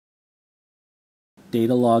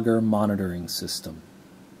Data Logger Monitoring System.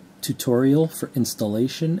 Tutorial for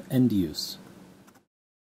installation and use.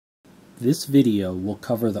 This video will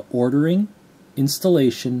cover the ordering,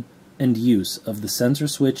 installation, and use of the Sensor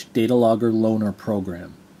Switch Data Logger Loaner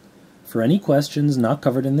program. For any questions not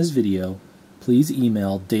covered in this video, please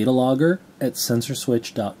email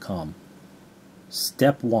datalogger@sensorswitch.com.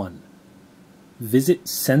 Step 1. Visit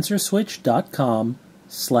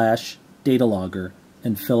sensorswitch.com/datalogger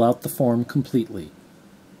and fill out the form completely.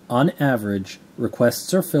 On average,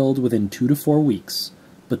 requests are filled within 2 to 4 weeks,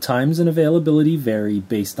 but times and availability vary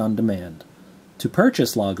based on demand. To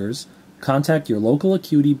purchase loggers, contact your local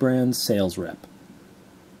Acuity brand's sales rep.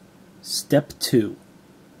 Step 2.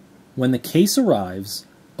 When the case arrives,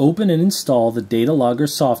 open and install the Data Logger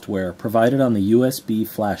software provided on the USB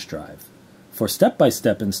flash drive. For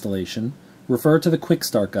step-by-step installation, refer to the Quick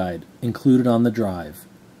Start Guide included on the drive.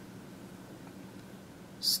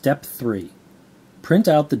 Step 3. Print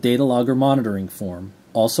out the Data Logger monitoring form,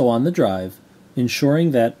 also on the drive,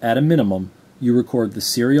 ensuring that, at a minimum, you record the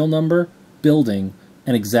serial number, building,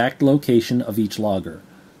 and exact location of each logger.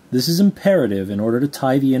 This is imperative in order to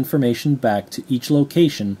tie the information back to each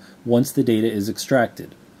location once the data is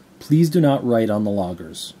extracted. Please do not write on the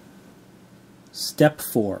loggers. Step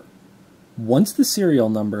 4. Once the serial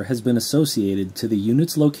number has been associated to the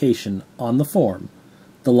unit's location on the form,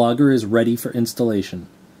 the logger is ready for installation.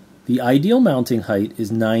 The ideal mounting height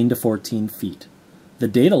is 9 to 14 feet. The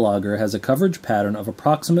data logger has a coverage pattern of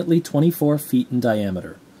approximately 24 feet in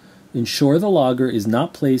diameter. Ensure the logger is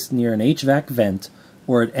not placed near an HVAC vent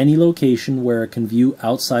or at any location where it can view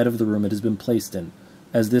outside of the room it has been placed in,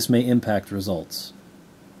 as this may impact results.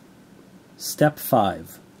 Step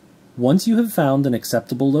 5. Once you have found an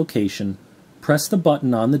acceptable location, press the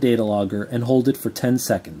button on the data logger and hold it for 10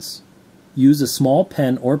 seconds. Use a small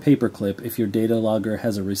pen or paperclip if your data logger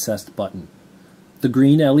has a recessed button. The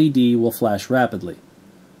green LED will flash rapidly.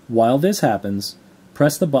 While this happens,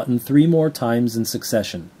 press the button 3 more times in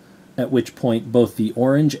succession, at which point both the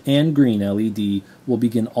orange and green LED will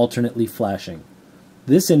begin alternately flashing.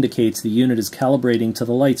 This indicates the unit is calibrating to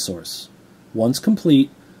the light source. Once complete,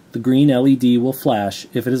 the green LED will flash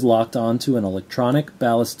if it is locked onto an electronic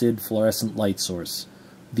ballasted fluorescent light source.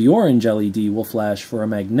 The orange LED will flash for a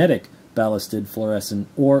magnetic ballasted fluorescent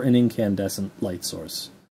or an incandescent light source.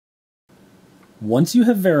 Once you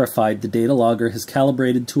have verified the data logger has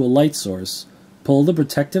calibrated to a light source, pull the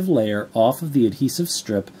protective layer off of the adhesive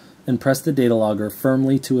strip and press the data logger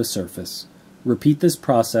firmly to a surface. Repeat this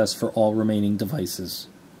process for all remaining devices.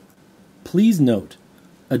 Please note,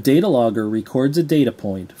 a data logger records a data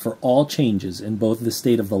point for all changes in both the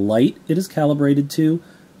state of the light it is calibrated to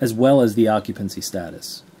as well as the occupancy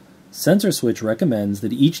status. Sensor Switch recommends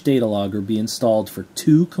that each data logger be installed for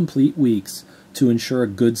 2 complete weeks to ensure a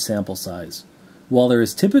good sample size. While there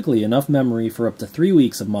is typically enough memory for up to 3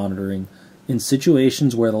 weeks of monitoring, in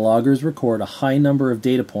situations where the loggers record a high number of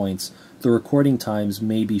data points, the recording times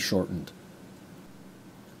may be shortened.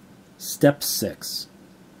 Step 6.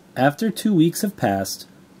 After 2 weeks have passed,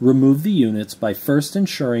 remove the units by first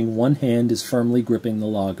ensuring one hand is firmly gripping the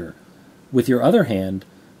logger. With your other hand,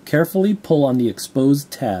 carefully pull on the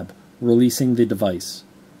exposed tab, releasing the device.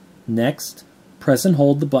 Next, press and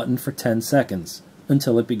hold the button for 10 seconds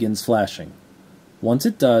until it begins flashing. Once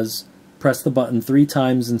it does, press the button 3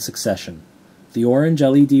 times in succession. The orange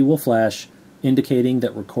LED will flash, indicating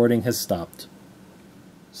that recording has stopped.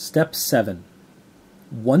 Step 7.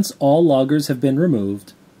 Once all loggers have been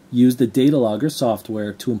removed, use the Data Logger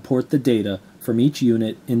software to import the data from each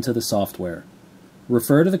unit into the software.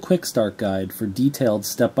 Refer to the Quick Start Guide for detailed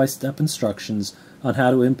step-by-step instructions on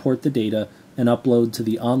how to import the data and upload to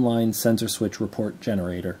the online Sensor Switch report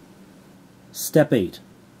generator. Step 8.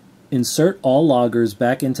 Insert all loggers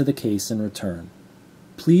back into the case and return.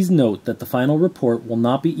 Please note that the final report will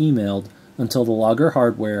not be emailed until the logger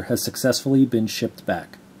hardware has successfully been shipped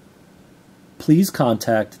back. Please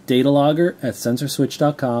contact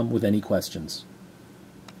datalogger@sensorswitch.com with any questions.